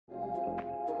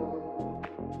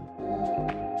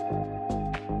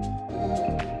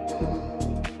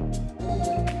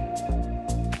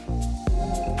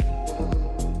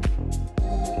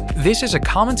This is a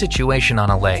common situation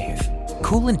on a lathe.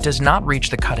 Coolant does not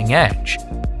reach the cutting edge,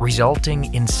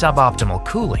 resulting in suboptimal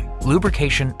cooling,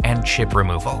 lubrication, and chip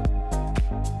removal.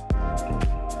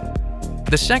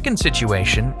 The second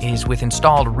situation is with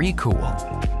installed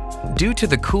reCool. Due to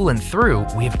the coolant through,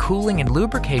 we have cooling and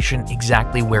lubrication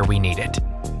exactly where we need it.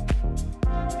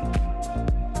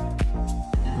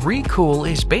 reCool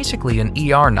is basically an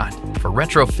ER nut for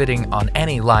retrofitting on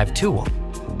any live tool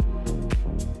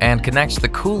and connects the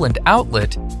coolant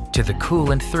outlet to the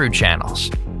coolant through channels.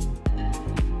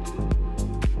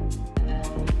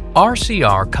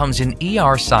 RCR comes in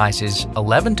ER sizes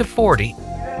 11 to 40,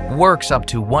 works up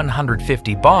to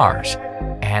 150 bars,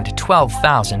 and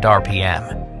 12,000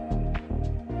 RPM.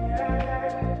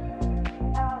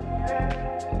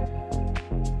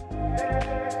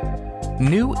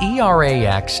 New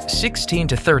ERAX 16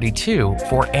 to 32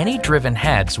 for any driven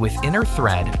heads with inner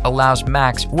thread allows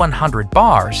max 100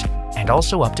 bars and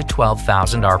also up to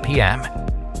 12,000 RPM.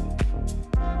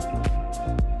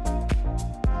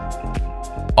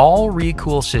 All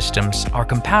reCool systems are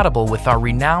compatible with our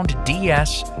renowned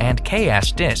DS and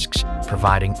KS discs,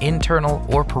 providing internal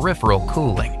or peripheral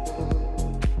cooling.